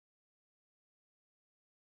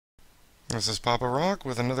This is Papa Rock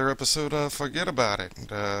with another episode of Forget About It.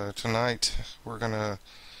 Tonight we're going to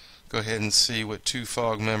go ahead and see what two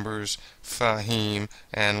FOG members, Fahim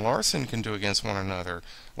and Larsen, can do against one another.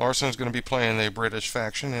 Larsen's going to be playing the British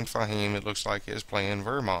faction, and Fahim, it looks like, is playing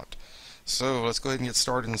Vermont. So let's go ahead and get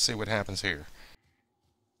started and see what happens here.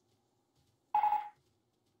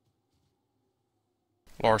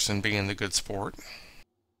 Larsen being the good sport.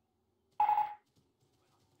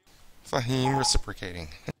 Fahim reciprocating.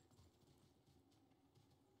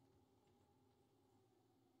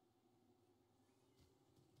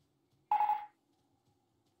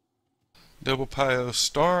 Double Pio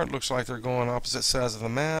start. Looks like they're going opposite sides of the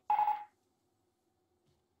map.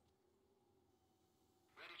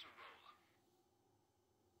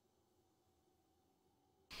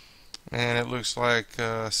 And it looks like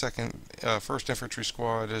first infantry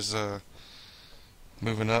squad is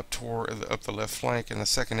moving up the left flank, and the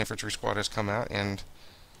second infantry squad has come out, and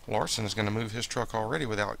Larsen is going to move his truck already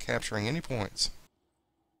without capturing any points.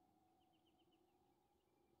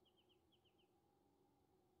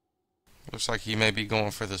 Looks like he may be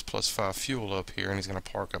going for this +5 fuel up here, and he's going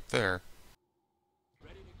to park up there.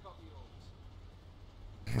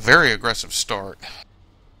 Very aggressive start.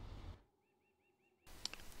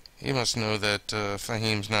 He must know that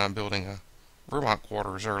Fahim's not building a Vermont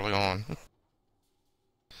quarters early on.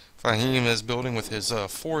 Fahim is building with his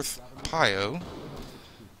fourth Pio,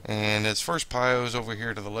 and his first Pio is over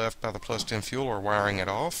here to the left by the +10 fuel, or wiring it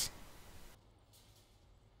off.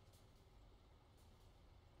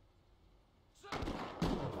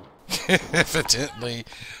 Evidently,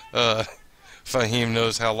 Fahim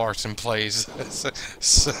knows how Larsen plays.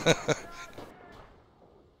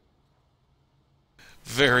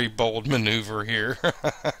 Very bold maneuver here.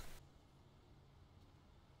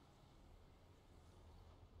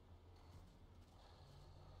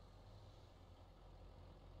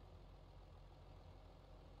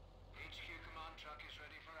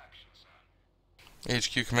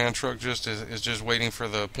 HQ command truck is just waiting for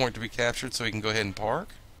the point to be captured so he can go ahead and park.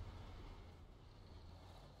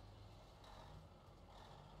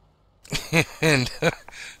 And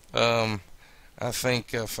I think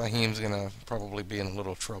Fahim's gonna probably be in a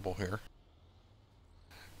little trouble here.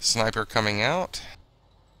 Sniper coming out.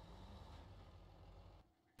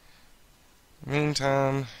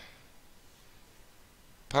 Meantime,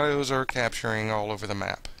 Pios are capturing all over the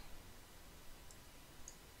map.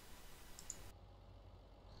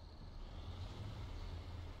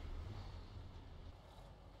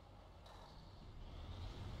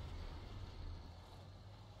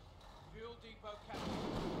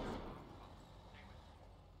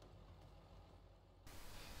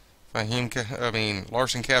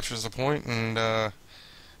 Larsen captures the point and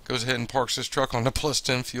goes ahead and parks his truck on the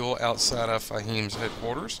 +10 fuel outside of Fahim's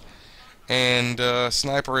headquarters. And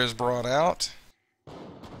Sniper is brought out.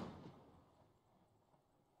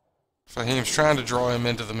 Fahim's trying to draw him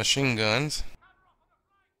into the machine guns.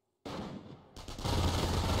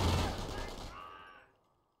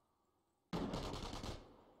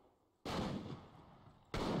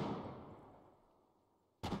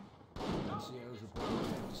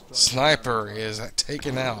 Sniper is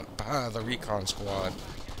taken out by the recon squad.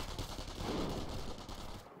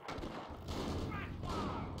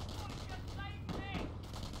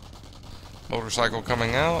 Motorcycle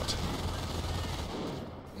coming out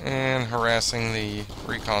and harassing the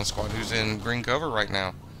recon squad, who's in green cover right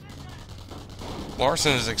now.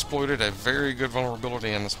 Larsen has exploited a very good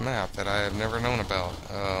vulnerability in this map that I have never known about.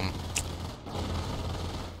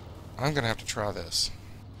 I'm gonna have to try this.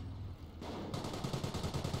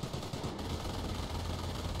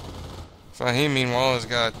 Fahim, meanwhile, has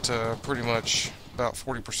got pretty much about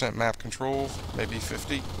 40% map control, maybe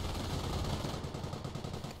 50.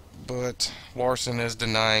 But Larsen is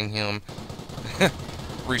denying him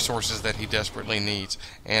resources that he desperately needs.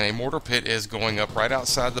 And a mortar pit is going up right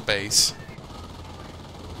outside the base.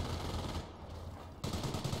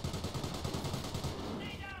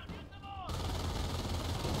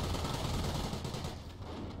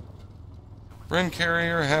 Bren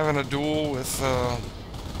Carrier having a duel with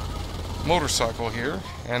motorcycle here,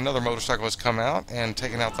 and another motorcycle has come out and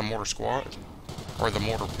taken out the mortar squad, or the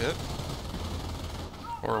mortar pit,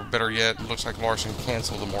 or better yet, it looks like Larsen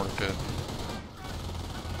canceled the mortar pit.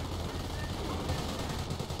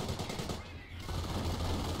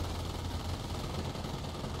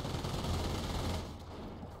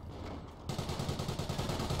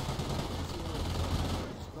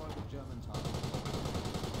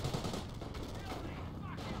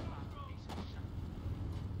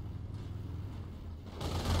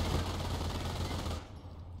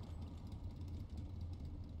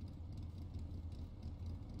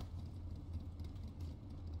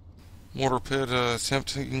 Mortar pit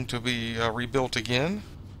attempting to be rebuilt again.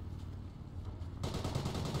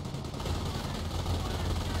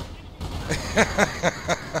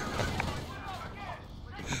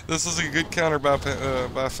 This is a good counter by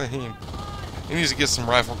Fahim. He needs to get some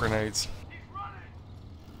rifle grenades.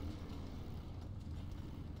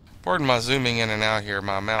 Pardon my zooming in and out here.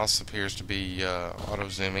 My mouse appears to be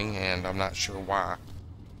auto-zooming, and I'm not sure why.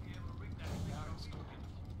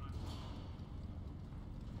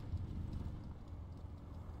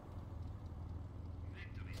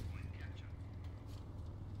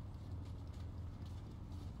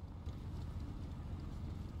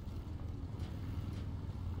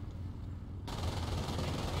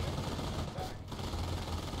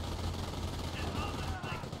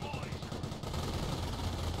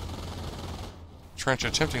 Trench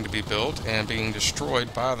attempting to be built and being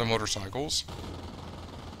destroyed by the motorcycles.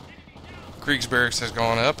 Krieg's barracks has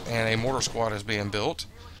gone up and a mortar squad is being built.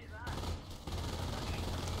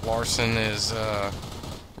 Larsen is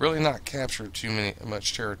really not captured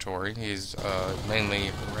much territory. He's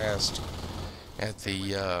mainly harassed at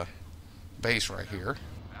the base right here.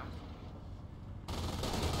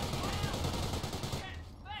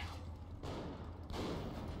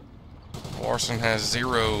 Larsen has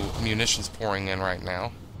 0 munitions pouring in right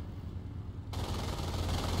now.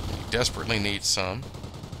 He desperately needs some.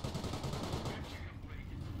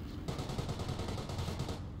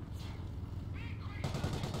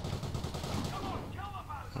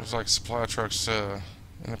 Looks like supply trucks in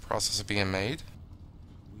the process of being made.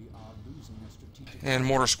 And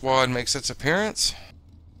mortar squad makes its appearance.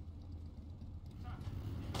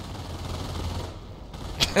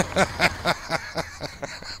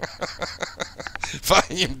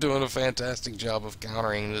 Fahim doing a fantastic job of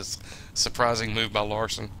countering this surprising move by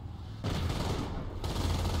Larsen.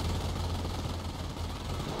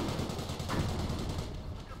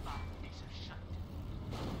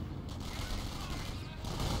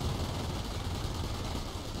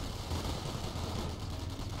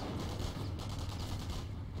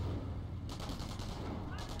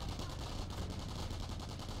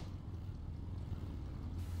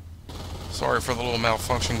 Sorry for the little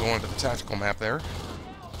malfunction going to the tactical map there.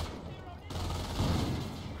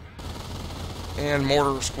 And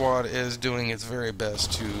mortar squad is doing its very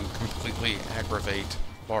best to completely aggravate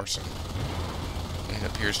Larsen. And it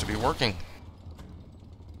appears to be working.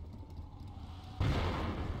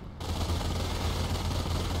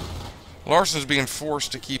 Larsen's being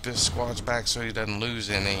forced to keep his squads back so he doesn't lose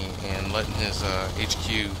any, and letting his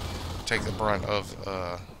HQ take the brunt of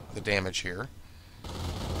the damage here.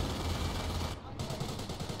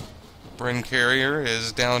 Bren carrier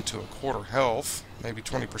is down to a quarter health, maybe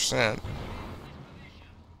 20%.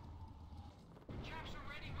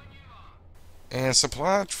 And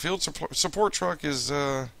field support truck is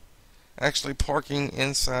actually parking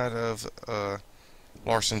inside of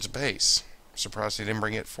Larsen's base. Surprised he didn't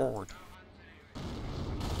bring it forward.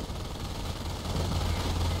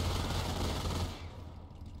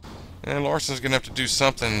 And Larsen's going to have to do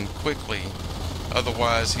something quickly,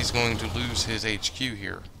 otherwise he's going to lose his HQ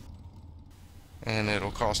here. And it'll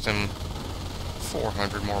cost him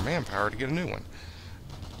 400 more manpower to get a new one.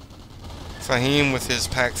 Fahim with his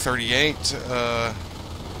Pack 38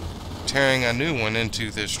 tearing a new one into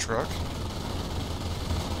this truck.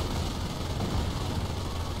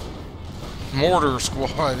 Mortar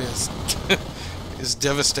squad is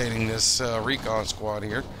devastating this recon squad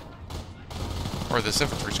here, or this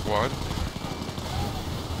infantry squad.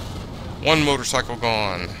 One motorcycle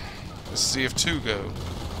gone. Let's see if 2 go.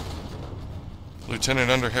 Lieutenant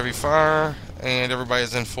under heavy fire, and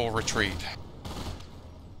everybody's in full retreat.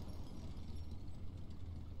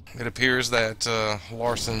 It appears that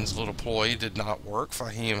Larsen's little ploy did not work.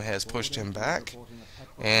 Fahim has pushed him back,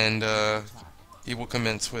 and he will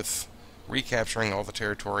commence with recapturing all the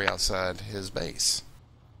territory outside his base.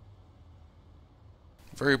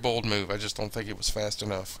 Very bold move. I just don't think it was fast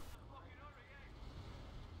enough.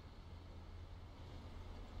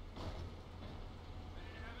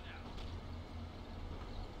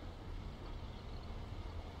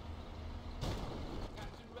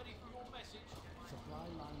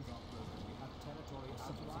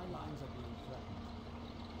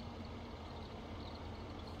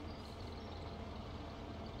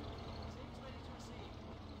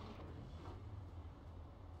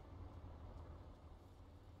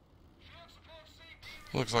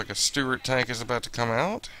 Looks like a Stuart tank is about to come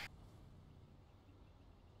out.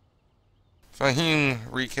 Fahim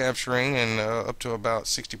recapturing and up to about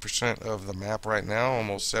 60% of the map right now,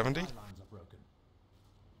 almost 70.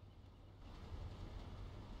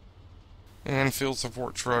 And field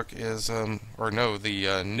support truck is, or no,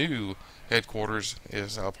 the new headquarters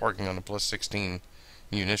is parking on the plus 16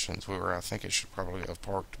 munitions, where I think it should probably have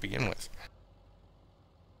parked to begin with.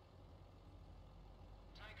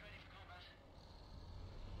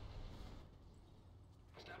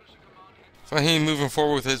 Fahim moving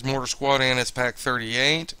forward with his mortar squad and its Pack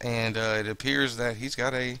 38, and it appears that he's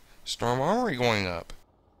got a storm armory going up.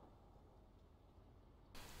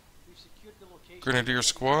 Grenadier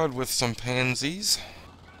squad with some pansies.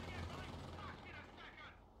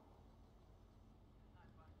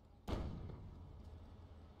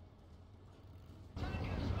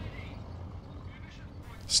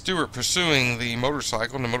 Stewart pursuing the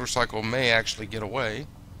motorcycle, and the motorcycle may actually get away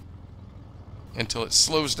until it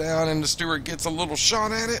slows down and the Stewart gets a little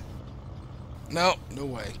shot at it. No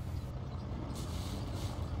way.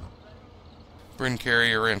 Brin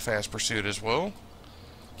carrier in fast pursuit as well,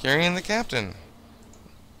 carrying the captain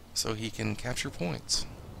so he can capture points.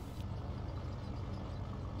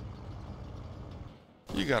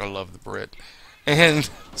 You gotta love the Brit. And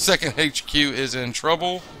second HQ is in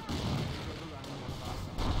trouble.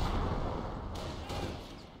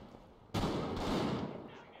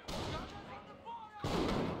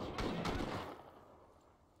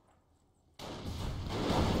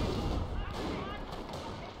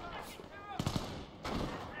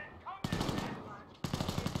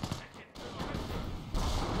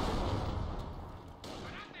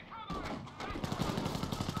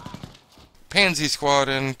 Pansy squad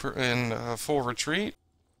in full retreat,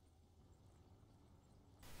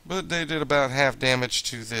 but they did about half damage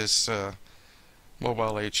to this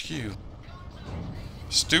mobile HQ.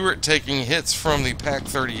 Stewart taking hits from the Pack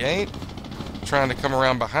 38, trying to come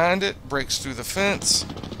around behind it, breaks through the fence,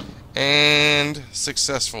 and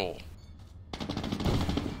successful.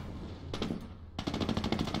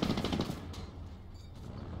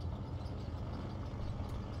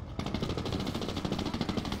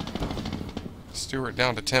 Stewart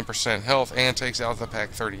down to 10% health and takes out the Pack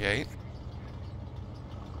 38.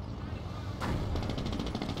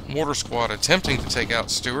 Mortar squad attempting to take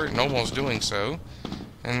out Stewart and almost doing so.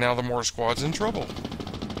 And now the mortar squad's in trouble.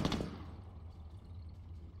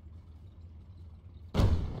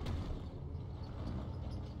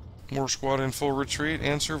 Mortar squad in full retreat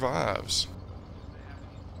and survives.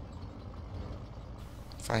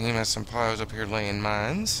 Fahim has some piles up here laying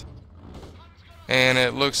mines. And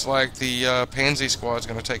it looks like the Pansy squad's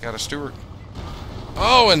going to take out a Stewart.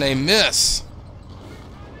 Oh, and they miss.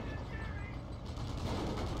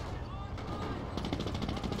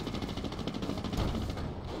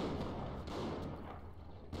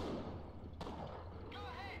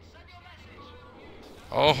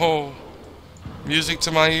 Oh, music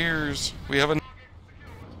to my ears. We have a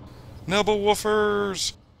Nebel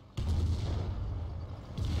Woofers.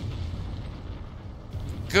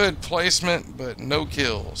 Good placement, but no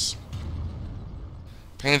kills.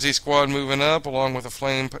 Pansy squad moving up along with a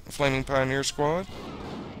Flaming Pioneer squad.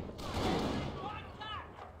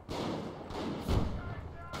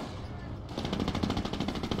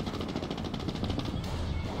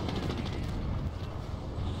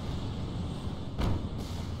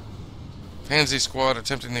 Pansy squad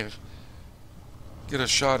attempting to get a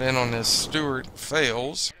shot in on this Stewart,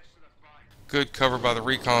 fails. Good cover by the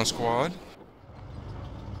recon squad.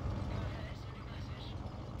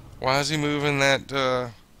 Why is he moving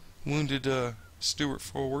that wounded Stewart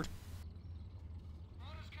forward?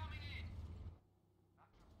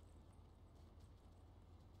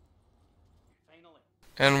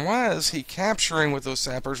 And why is he capturing with those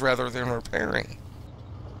sappers rather than repairing?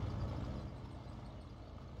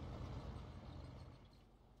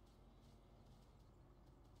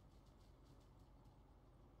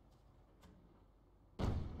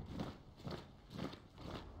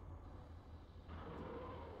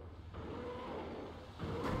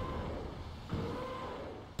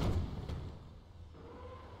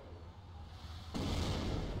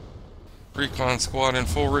 Recon squad in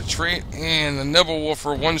full retreat, and the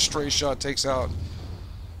Nebelwolfer, one stray shot, takes out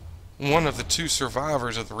one of the two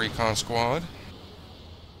survivors of the recon squad.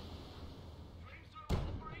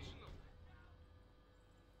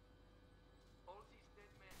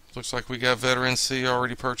 Looks like we got Veteran C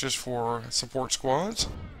already purchased for support squads.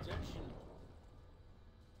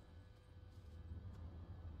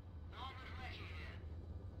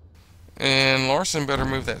 And Larsen better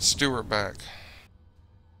move that Stewart back.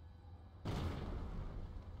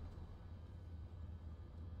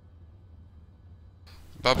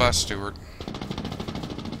 Bye-bye, Stewart.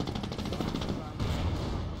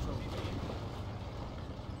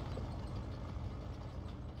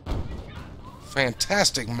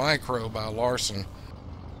 Fantastic micro by Larsen.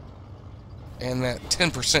 And that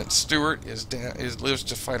 10% Stewart lives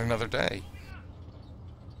to fight another day.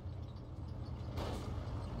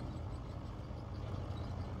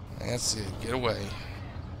 That's it. Get away.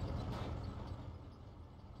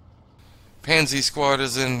 Pansy squad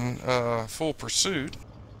is in full pursuit.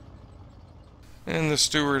 And the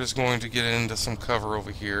Stewart is going to get into some cover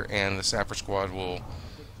over here, and the sapper squad will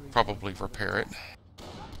probably repair it.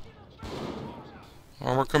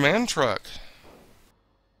 Armor command truck.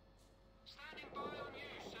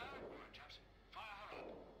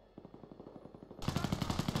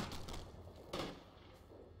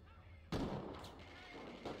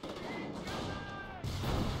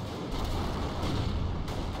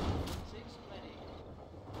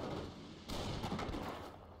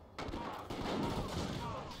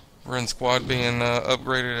 We're in squad being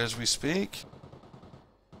upgraded as we speak.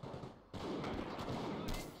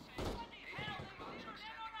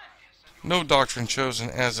 No doctrine chosen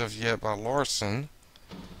as of yet by Larsen.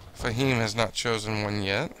 Fahim has not chosen one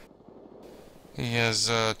yet. He has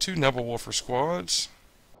 2 Nebelwolfer squads.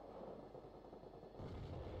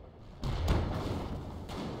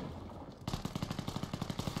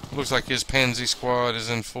 Looks like his Pansy squad is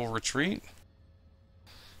in full retreat.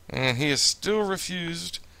 And he has still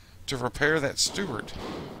refused to repair that Stewart.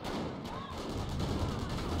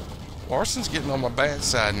 Larsen's getting on my bad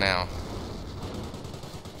side now.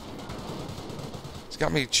 It's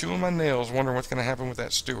got me chewing my nails, wondering what's going to happen with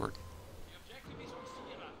that Stewart.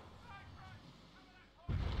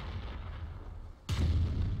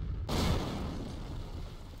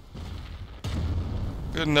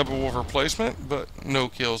 Good Nebelwolfer placement, but no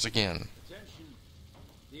kills again.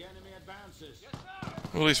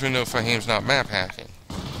 Well, at least we know Fahim's not map hacking.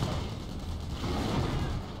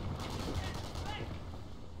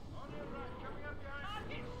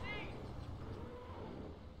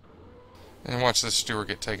 And watch this Stewart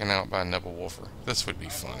get taken out by a Nebelwolfer. This would be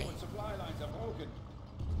funny.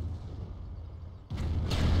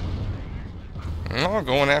 Oh,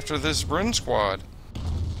 going after this Bryn squad.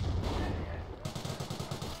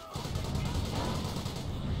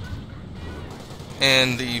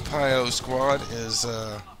 And the Pio squad is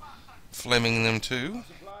flaming them too.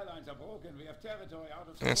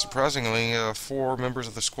 And surprisingly, 4 members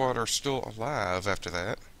of the squad are still alive after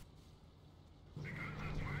that.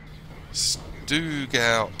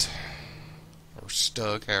 Stugout, or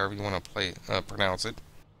Stug, however you want to pronounce it.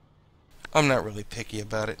 I'm not really picky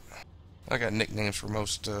about it. I got nicknames for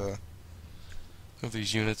most of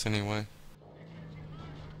these units anyway.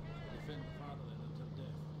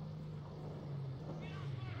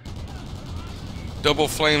 Double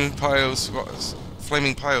flaming Pio squads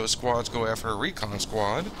go after a recon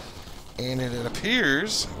squad, and it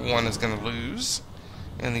appears one is going to lose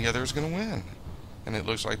and the other is going to win. And it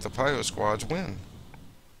looks like the Pio squads win.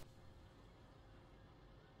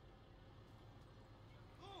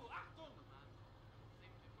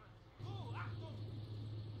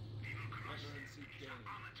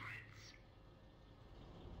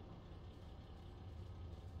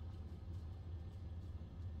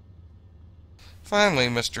 Finally,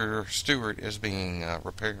 Mr. Stewart is being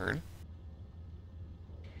repaired.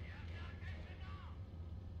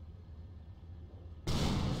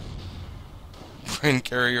 Bryn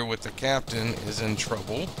carrier with the captain is in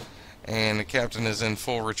trouble, and the captain is in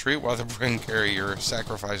full retreat while the Bryn carrier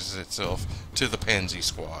sacrifices itself to the Pansy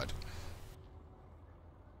squad.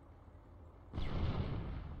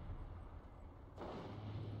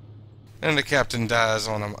 And the captain dies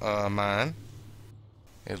on a mine,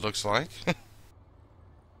 it looks like.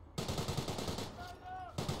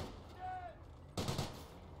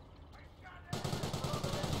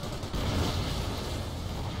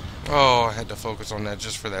 Oh, I had to focus on that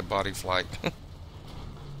just for that body flight.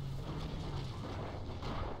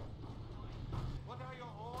 What are your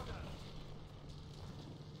orders?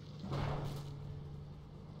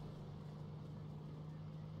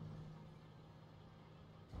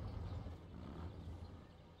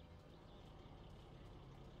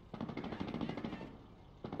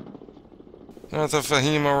 Not that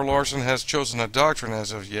Fahim or Larsen has chosen a doctrine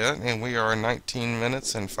as of yet, and we are 19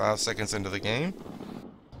 minutes and 5 seconds into the game.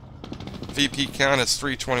 VP count is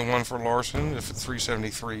 321 for Larsen,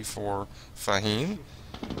 373 for Fahim,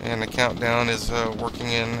 and the countdown is working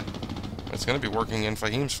in. It's going to be working in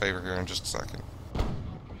Fahim's favor here in just a second.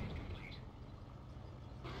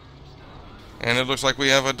 And it looks like we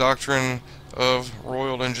have a doctrine of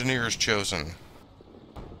Royal Engineers chosen.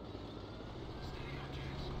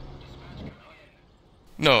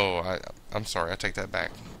 No, I'm sorry, I take that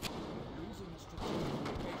back.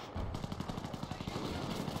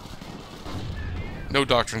 No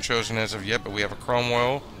doctrine chosen as of yet, but we have a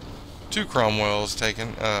Cromwell Two Cromwells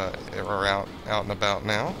taken, are out and about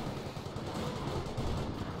now.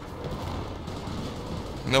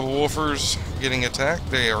 Noble Wolfers getting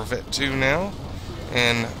attacked. They are Vet 2 now,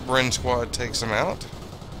 and Bren Squad takes them out.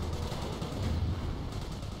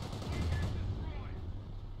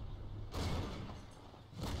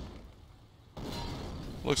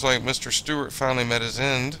 Looks like Mr. Stewart finally met his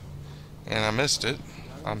end, and I missed it.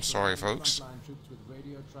 I'm sorry, folks.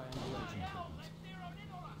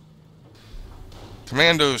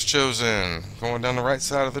 Commandos chosen, going down the right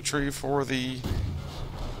side of the tree for the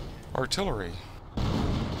artillery.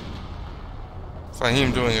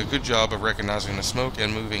 Fahim doing a good job of recognizing the smoke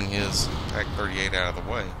and moving his Pack 38 out of the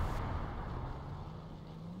way.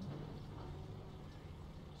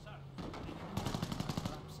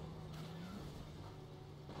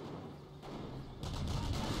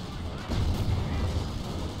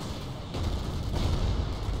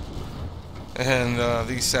 And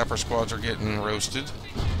these sapper squads are getting roasted.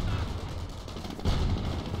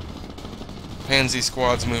 Pansy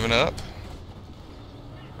squad's moving up.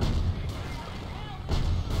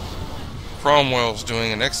 Cromwell's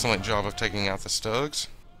doing an excellent job of taking out the Stugs.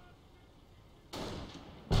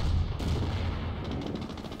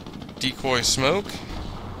 Decoy smoke,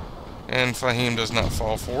 and Fahim does not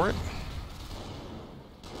fall for it.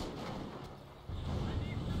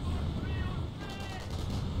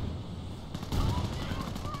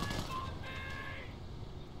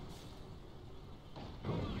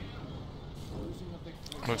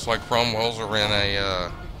 Looks like Cromwells are in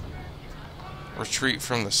a retreat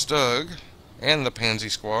from the Stug and the Pansy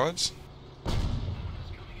squads.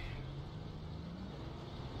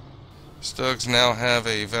 Stugs now have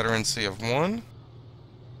a veterancy of 1.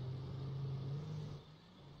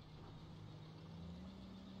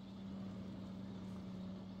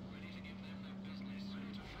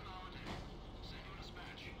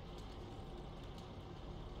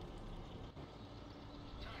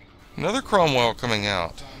 Another Cromwell coming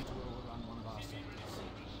out.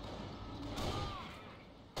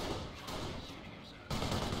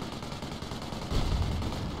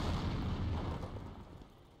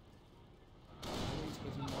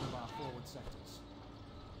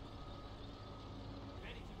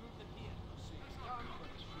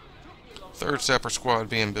 Third sapper squad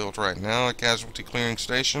being built right now, a casualty clearing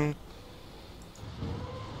station.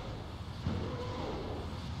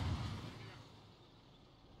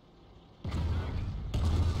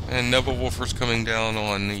 And Noble Wolfers coming down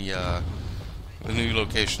on the new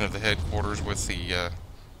location of the headquarters with the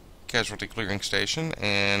casualty clearing station,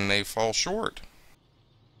 and they fall short.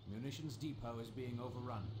 Munitions depot is being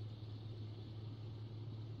overrun.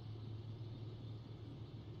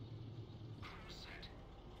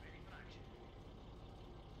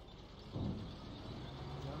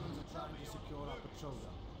 Germans are trying to secure our patrol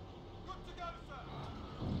zone. Good to go, sir.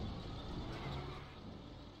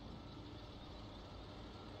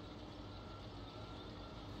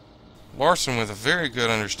 Larsen with a very good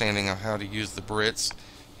understanding of how to use the Brits.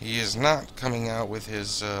 He is not coming out with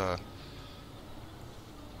his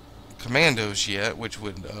commandos yet, which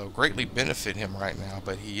would greatly benefit him right now,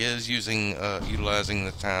 but he is utilizing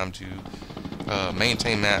the time to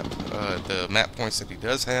maintain the map points that he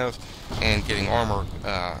does have and getting armor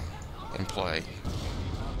in play.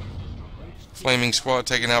 Flaming squad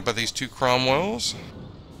taken out by these two Cromwells.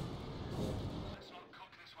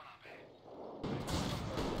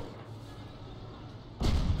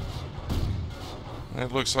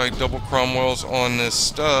 It looks like double Cromwells on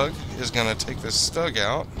this Stug is going to take this Stug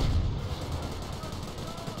out.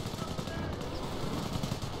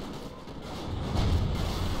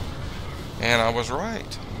 And I was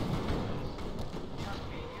right.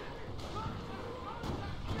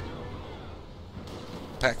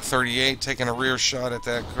 Pack 38 taking a rear shot at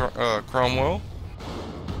that Cromwell.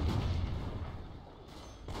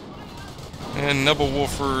 And Noble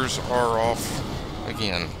Wolfers are off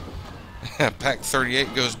again. Pack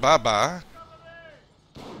 38 goes bye-bye.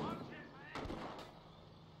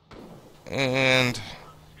 And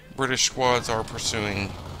British squads are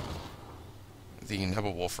pursuing the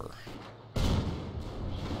Noble Wolfer.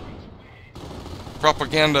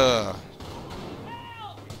 Propaganda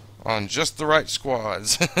on just the right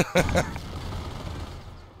squads.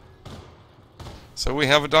 So we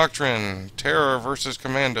have a doctrine: terror versus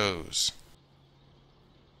commandos.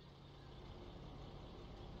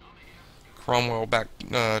 Cromwell back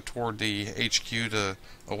toward the HQ to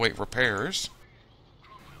await repairs.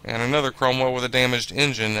 And another Cromwell with a damaged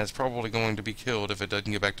engine that's probably going to be killed if it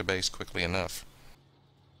doesn't get back to base quickly enough.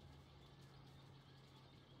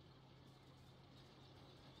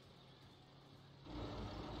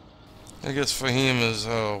 I guess Fahim is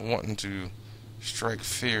wanting to strike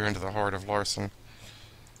fear into the heart of Larsen.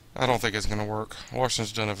 I don't think it's going to work.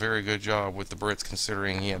 Larsen's done a very good job with the Brits,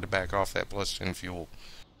 considering he had to back off that +10 fuel.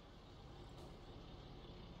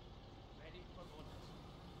 Ready for orders.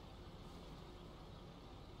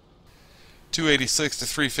 286 to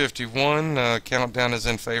 351. Countdown is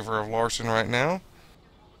in favor of Larsen right now.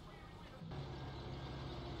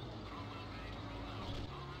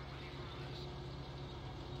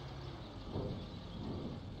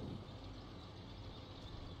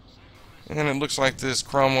 And it looks like this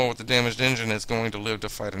Cromwell with the damaged engine is going to live to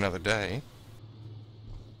fight another day.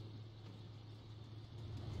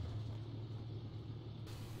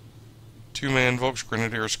 Two-man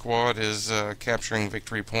Volksgrenadier squad is capturing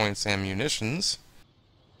victory points and munitions.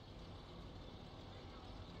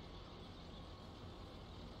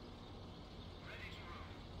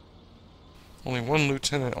 Only one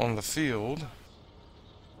lieutenant on the field,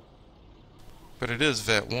 but it is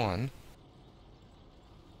Vet 1.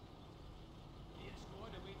 Squad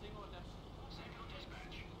awaiting orders.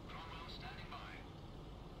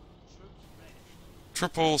 Troops ready.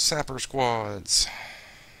 Triple sapper squads.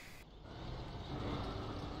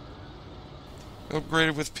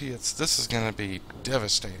 Upgraded with Piets. This is going to be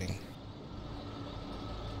devastating.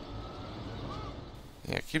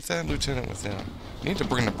 Yeah, keep that lieutenant with them. Need to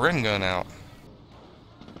bring the Bren gun out.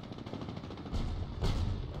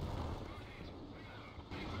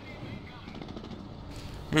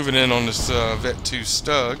 Moving in on this Vet 2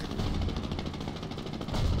 Stug.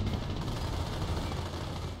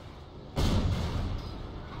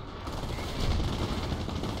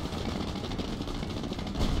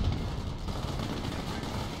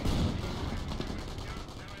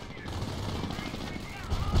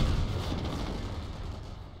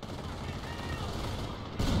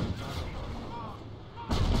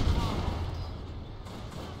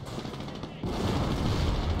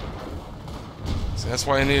 That's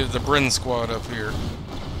why I needed the Bren squad up here.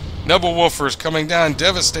 Nebelwoofers coming down,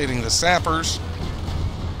 devastating the sappers.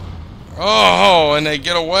 Oh, and they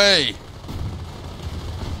get away.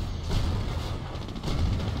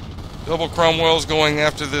 Double Cromwell's going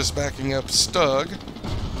after this backing up Stug.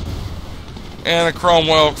 And a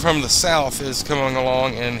Cromwell from the south is coming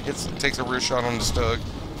along and takes a rear shot on the Stug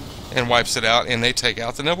and wipes it out, and they take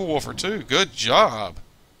out the Nebelwoofer too. Good job.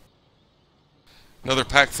 Another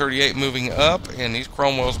Pack 38 moving up, and these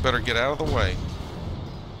Cromwells better get out of the way.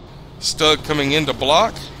 Stug coming in to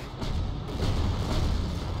block.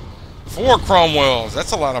 4 Cromwells.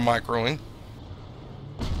 That's a lot of microing.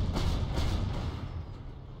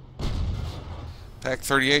 Pack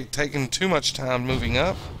 38 taking too much time moving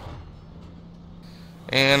up.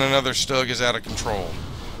 And another Stug is out of control.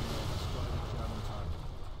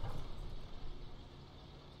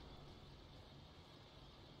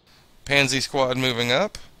 Pansy squad moving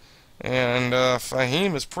up, and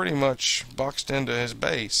Fahim is pretty much boxed into his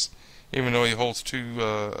base, even though he holds 2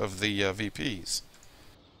 of the VPs.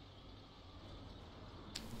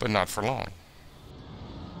 But not for long.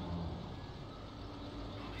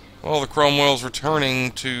 Well, the Cromwell's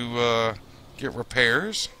returning to get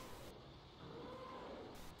repairs.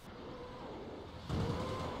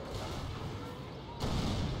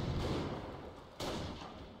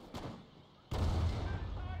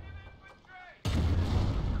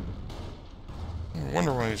 I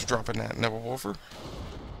wonder why he's dropping that Nebelwoofer.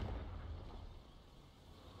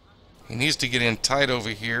 He needs to get in tight over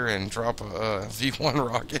here and drop a V1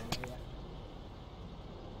 rocket.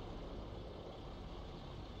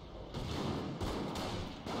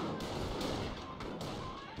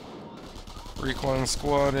 Recon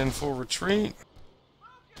squad in full retreat.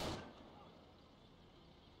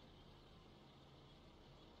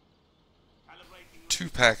 Two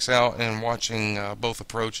packs out and watching both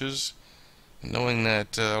approaches. Knowing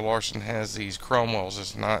that Larsen has these Cromwells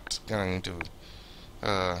is not going to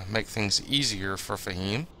make things easier for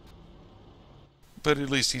Fahim. But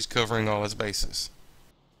at least he's covering all his bases.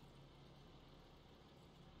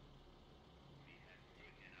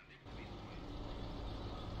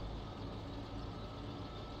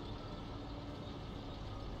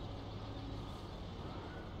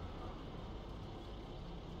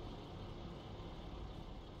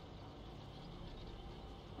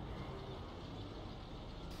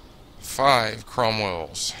 Five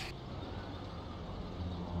Cromwells.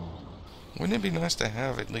 Wouldn't it be nice to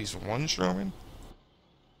have at least one Sherman?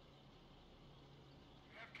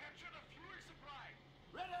 We have captured a fuel supply.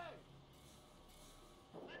 Ready.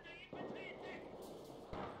 Let the infantry attack.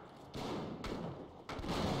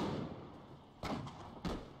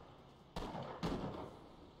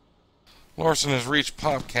 Larsen has reached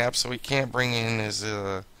pop cap, so he can't bring in his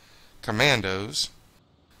commandos,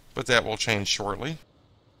 but that will change shortly.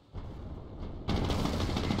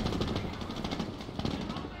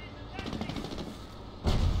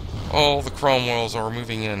 All the Cromwells are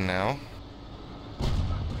moving in now.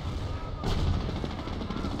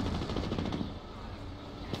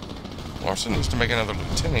 Larsen needs to make another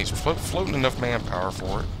lieutenant. He's floating enough manpower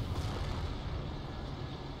for it.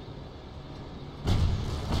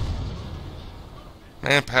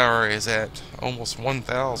 Manpower is at almost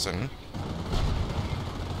 1,000.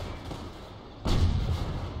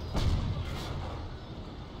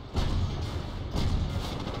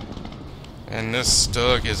 And this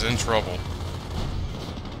Stug is in trouble.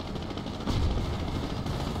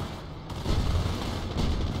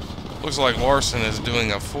 Looks like Larsen is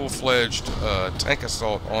doing a full-fledged tank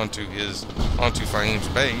assault onto Fahim's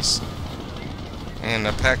base, and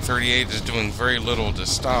Pack 38 is doing very little to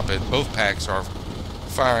stop it. Both packs are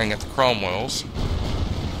firing at the Cromwells,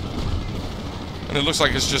 and it looks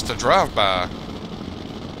like it's just a drive-by.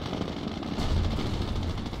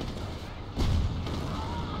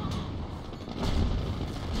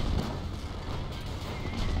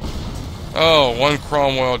 Oh, one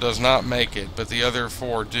Cromwell does not make it, but the other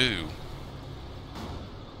 4 do.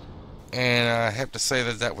 And I have to say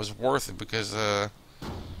that that was worth it, because it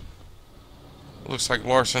looks like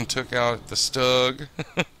Larsen took out the Stug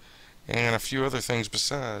and a few other things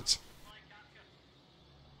besides.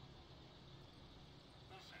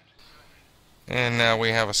 And now we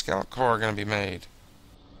have a scout car going to be made.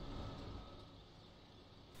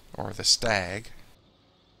 Or the Stag.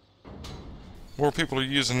 More people are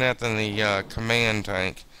using that than the command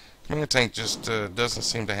tank. Command tank just doesn't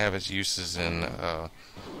seem to have its uses in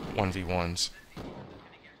 1v1s.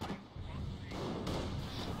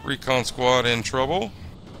 Recon squad in trouble.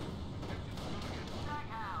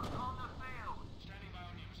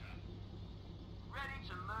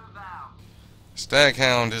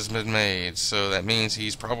 Staghound has been made, so that means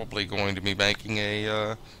he's probably going to be making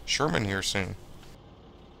a Sherman here soon.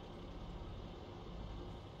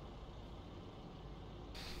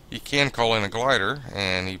 He can call in a glider,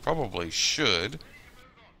 and he probably should.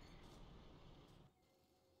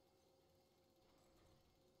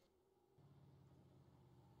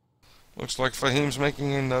 Looks like Fahim's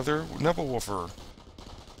making another Nebelwolfer.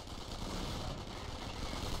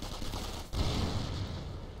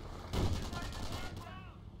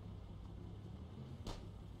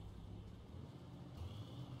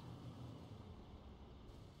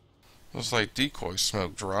 Looks like decoy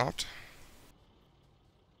smoke dropped.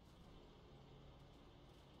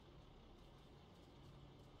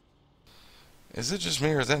 Is it just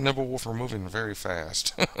me, or is that Nebelwolfer moving very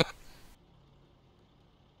fast?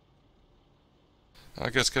 I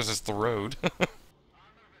guess because it's the road. You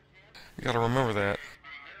gotta remember that.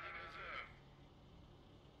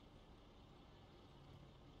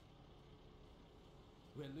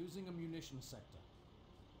 We're losing a munitions sector.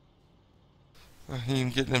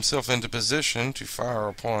 He's getting himself into position to fire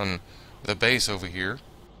upon the base over here.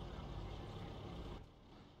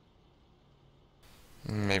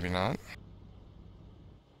 Maybe not.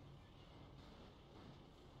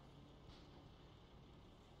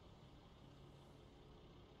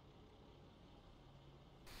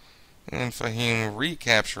 And Fahim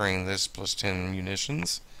recapturing this +10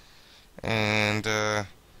 munitions. And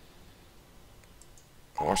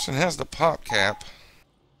Larsen has the pop cap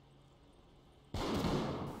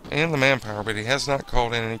and the manpower, but he has not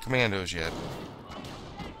called in any commandos yet.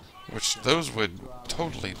 Which those would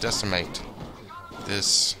totally decimate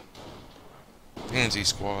this pansy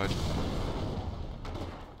squad.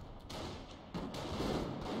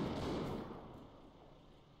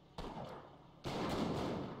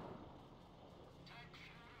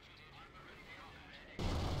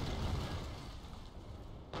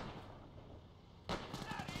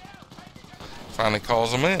 Finally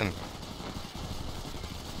calls them in.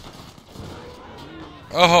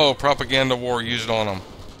 Oh, propaganda war used on them.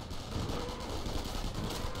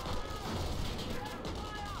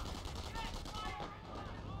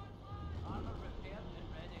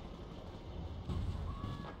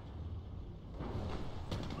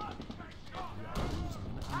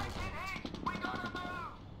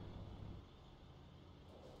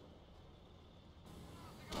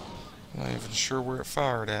 Not even sure where it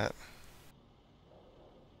fired at.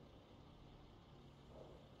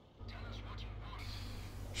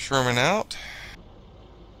 Sherman out.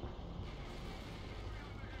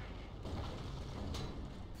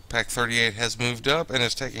 Pack 38 has moved up and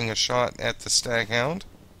is taking a shot at the Staghound.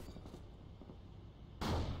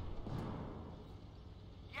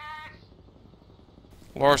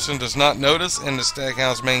 Larsen does not notice, and the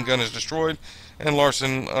Staghound's main gun is destroyed, and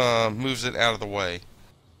Larsen moves it out of the way.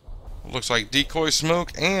 Looks like decoy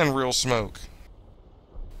smoke and real smoke.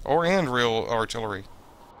 And real artillery.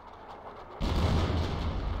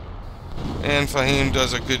 And Fahim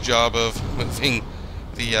does a good job of moving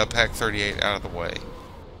the Pak-38 out of the way.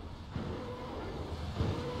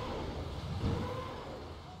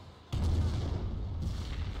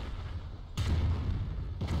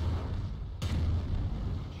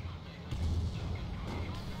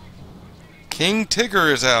 King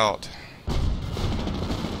Tigger is out.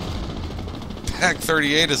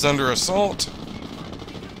 Pak-38 is under assault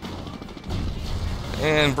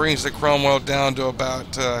and brings the Cromwell down to about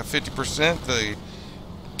 50%. The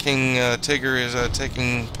King Tigger is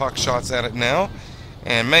taking pock shots at it now,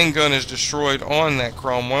 and main gun is destroyed on that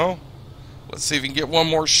Cromwell. Let's see if we can get one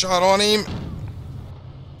more shot on him,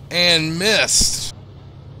 and missed.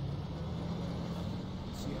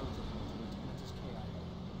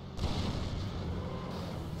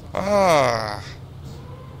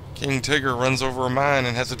 King Tigger runs over a mine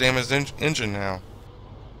and has a damaged engine now.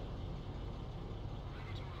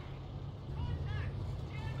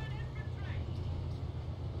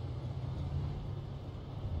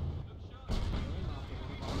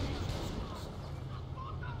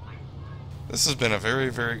 This has been a very,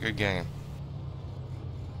 very good game.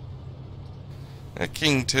 That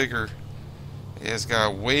King Tigger has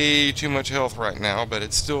got way too much health right now, but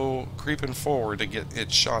it's still creeping forward to get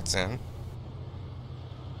its shots in.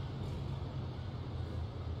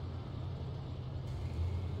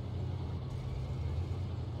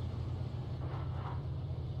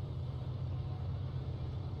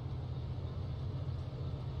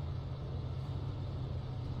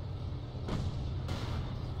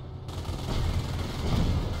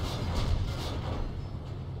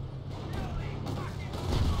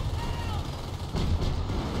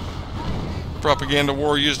 Propaganda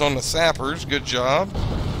war used on the sappers. Good job.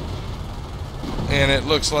 And it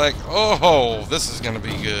looks like, oh, this is going to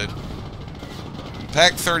be good.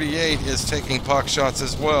 Pak-38 is taking pock shots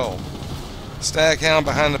as well. Staghound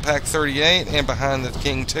behind the Pak-38 and behind the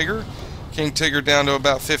King Tigger. King Tigger down to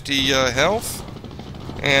about 50 health.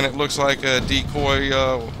 And it looks like a decoy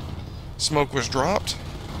smoke was dropped.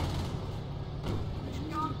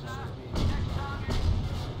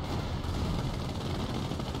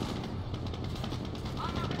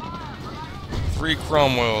 Three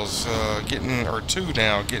Cromwells two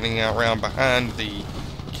now getting out around behind the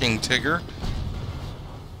King Tigger.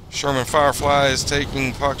 Sherman Firefly is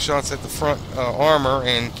taking pock shots at the front armor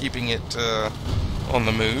and keeping it on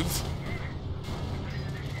the move.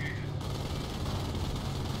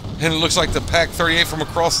 And it looks like the Pak-38 from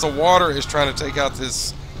across the water is trying to take out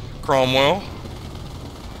this Cromwell.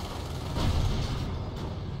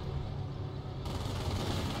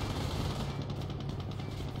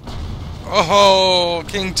 Oh,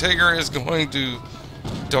 King Tigger is going to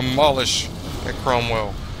demolish that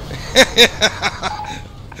Cromwell.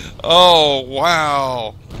 Oh,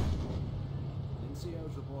 wow.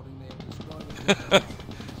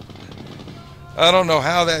 I don't know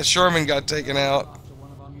how that Sherman got taken out.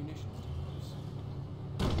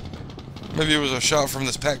 Maybe it was a shot from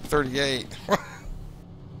this Pak-38.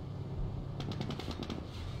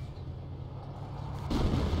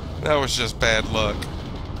 That was just bad luck.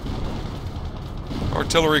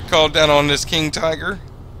 Artillery called down on this King Tiger,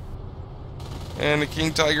 and the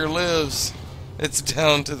King Tiger lives. It's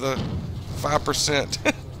down to the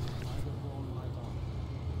 5%.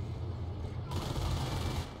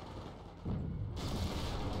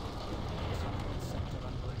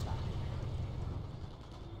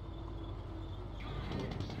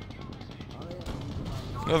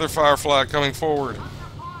 Another Firefly coming forward.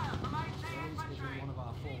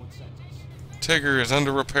 Tigger is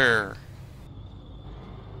under repair.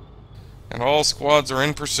 And all squads are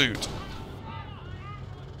in pursuit.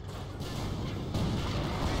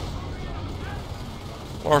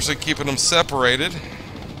 Larsen keeping them separated.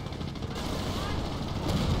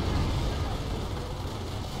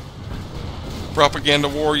 Propaganda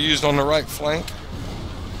war used on the right flank.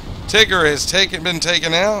 Tigger has been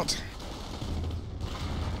taken out.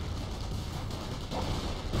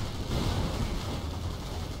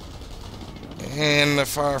 And the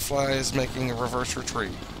Firefly is making a reverse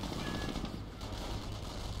retreat.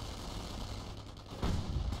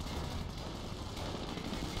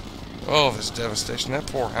 Oh, this devastation. That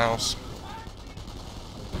poor house.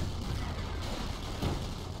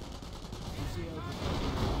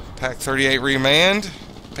 Pak-38 remanned.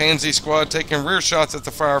 Pansy squad taking rear shots at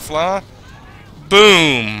the Firefly.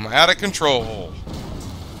 Boom! Out of control.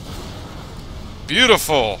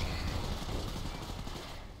 Beautiful.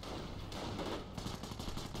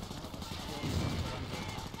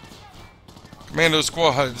 Commando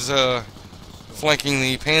squads flanking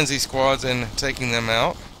the Pansy squads and taking them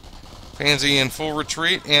out. Pansy in full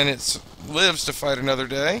retreat, and it lives to fight another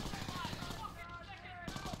day.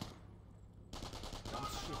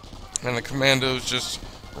 And the commandos just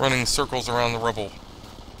running circles around the rubble.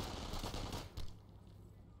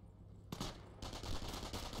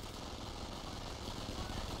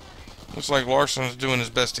 Looks like Larsen's doing his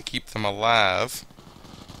best to keep them alive.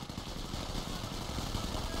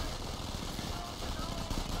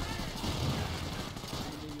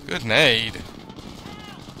 Good nade.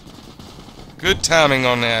 Good timing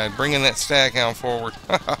on that, bringing that staghound forward.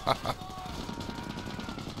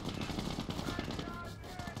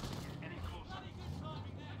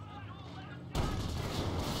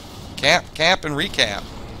 Cap, and recap.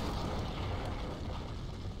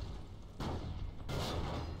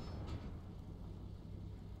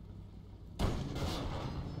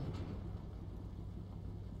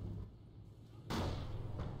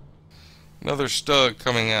 Another Stug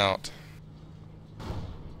coming out.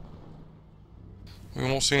 We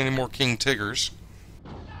won't see any more King Tiggers.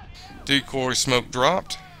 Decoy smoke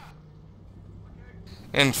dropped.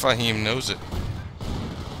 And Fahim knows it.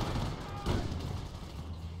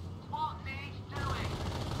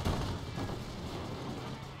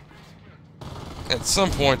 At some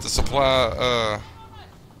point, the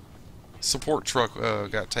support truck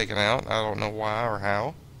got taken out. I don't know why or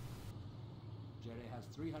how. Jerry has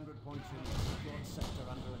 300 points in the secured sector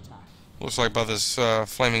under attack. Looks like by this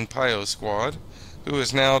Flaming Pio squad, who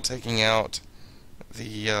is now taking out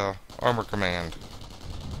the Armor Command.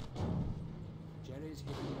 Jerry's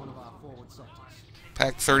hitting one of our forward sectors.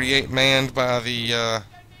 Pack 38 manned by the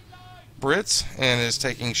Brits and is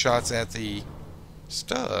taking shots at the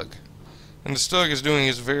Stug. And the Stug is doing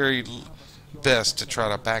his very best to try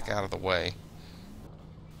to back out of the way.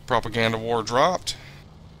 Propaganda war dropped.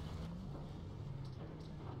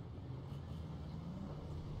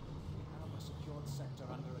 We have a secured sector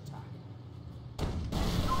under attack.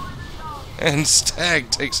 And Stag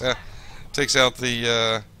takes out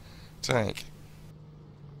the tank.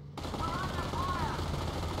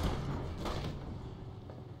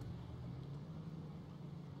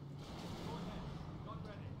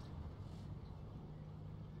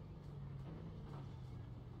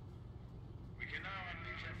 We can now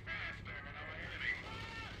unleash a firestorm on our enemy.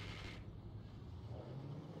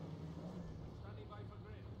 Standing by for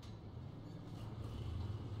grid.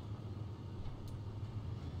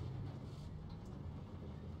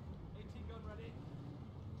 18 gun ready.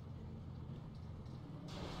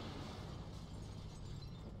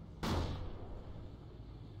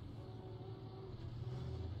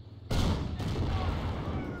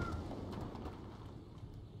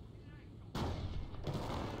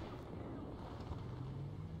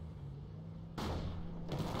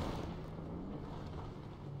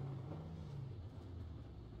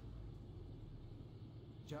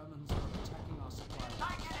 Germans are attacking our supply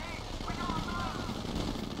lines.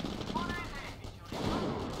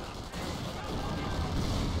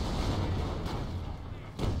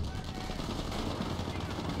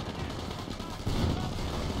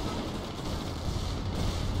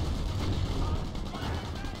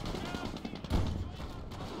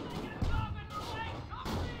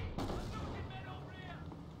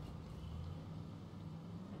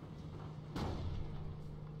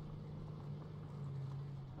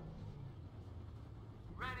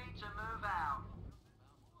 To move out.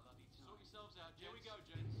 Sort yourselves out. Here we go,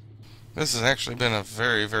 gents. This has actually been a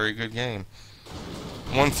very, very good game.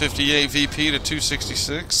 158 VP to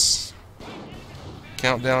 266.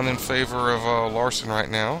 Countdown in favor of Larsen right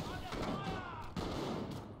now.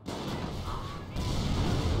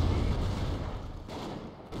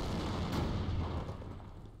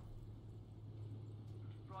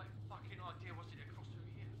 Right fucking idea what's it across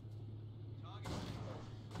through here. Target.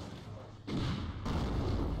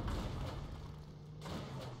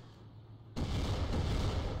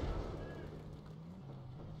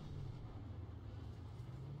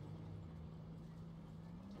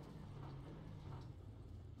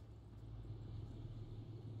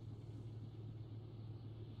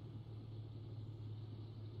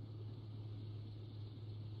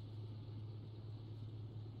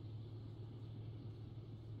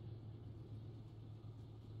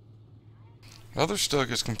 Another Stug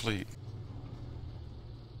is complete.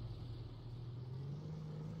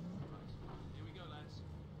 Here we go, lads.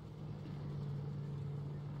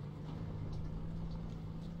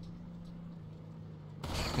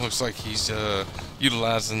 Looks like he's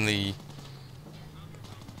utilizing the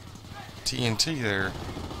TNT there.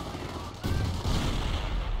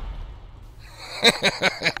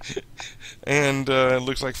 And it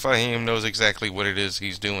looks like Fahim knows exactly what it is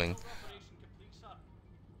he's doing. Operation complete, sir.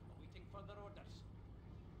 Awaiting further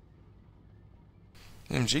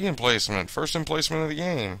orders. MG emplacement, first emplacement of the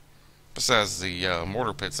game. Besides the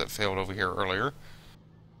mortar pits that failed over here earlier.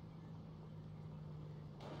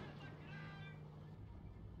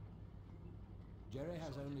 Jerry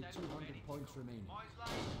has only 200 points remaining.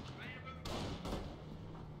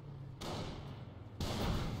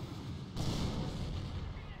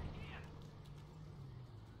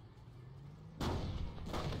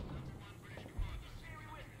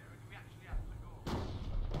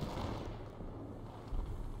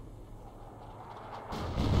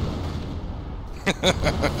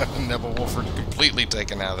 Nebel Wolford completely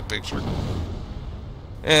taken out of the picture.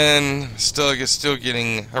 And Stug is still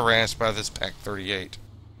getting harassed by this Pack 38.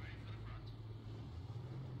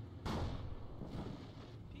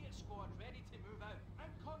 Squad ready to move out.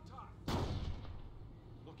 And contact!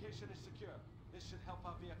 Location is secure. This should help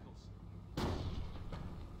our vehicles.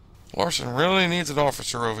 Larsen really needs an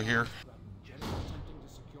officer over here. Jerry attempting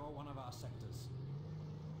to secure one of our sectors.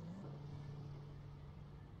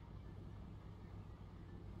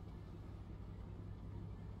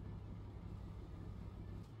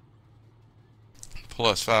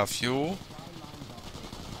 +5 fuel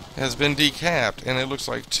has been decapped, and it looks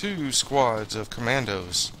like 2 squads of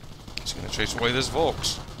commandos. He's going to chase away this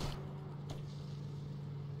Volks.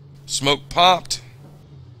 Smoke popped.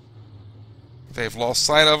 They've lost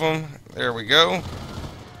sight of him. There we go.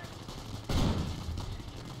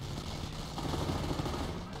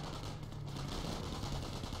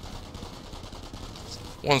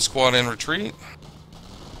 One squad in retreat.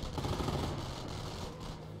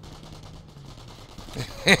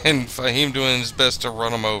 And Fahim doing his best to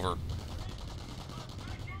run him over.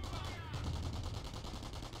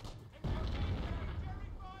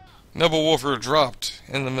 Nebel Wolford dropped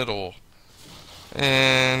in the middle.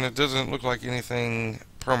 And it doesn't look like anything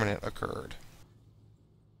permanent occurred.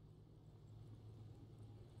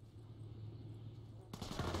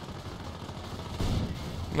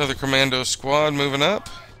 Another commando squad moving up.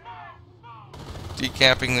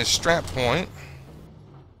 Decapping this strap point.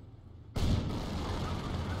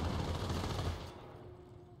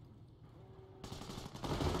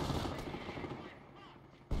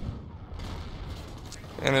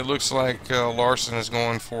 And it looks like Larsen is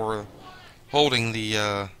going for holding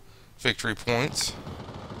the victory points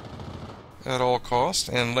at all costs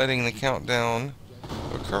and letting the countdown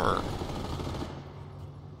occur.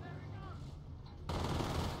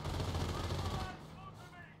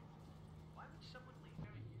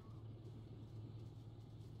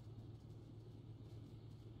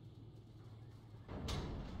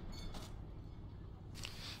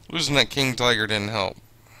 Losing that King Tiger didn't help,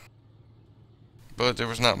 but there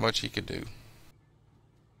was not much he could do.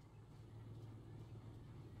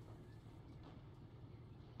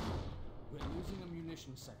 We're losing a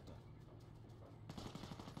munition sector.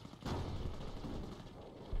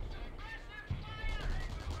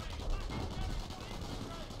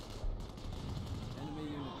 Enemy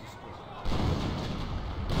unit destroyed.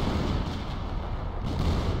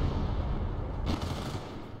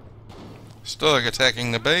 Stug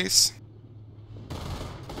attacking the base.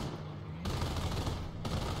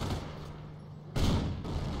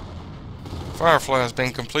 Firefly has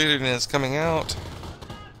been completed and is coming out.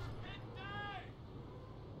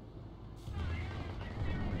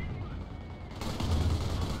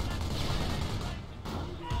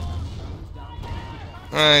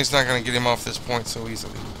 He's not going to get him off this point so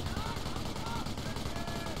easily.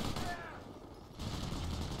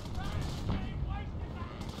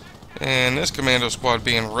 And this commando squad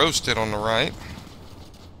being roasted on the right.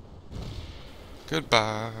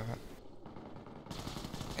 Goodbye.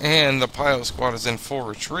 And the pilot squad is in full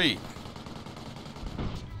retreat.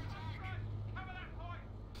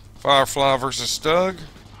 Firefly versus Stug.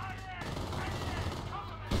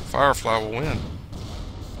 Firefly will win.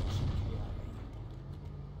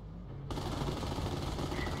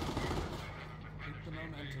 Keep the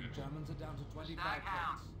momentum. Germans are down to 25 Snag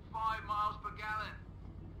house, points. 5 miles per gallon.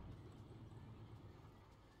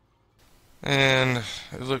 And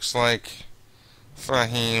it looks like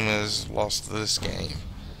Fahim has lost this game.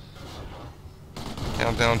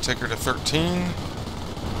 Countdown ticker to 13.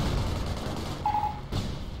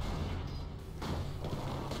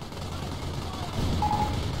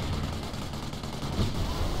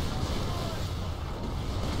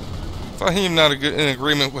 Fahim not in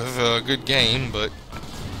agreement with a good game, but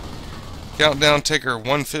countdown ticker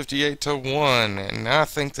 158 to 1, and I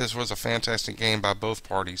think this was a fantastic game by both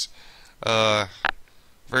parties.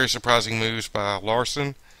 Very surprising moves by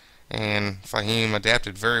Larsen, and Fahim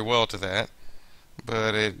adapted very well to that,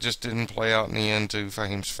 but it just didn't play out in the end to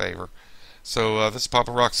Fahim's favor. So this is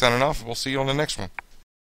Papa Rock signing off. We'll see you on the next one.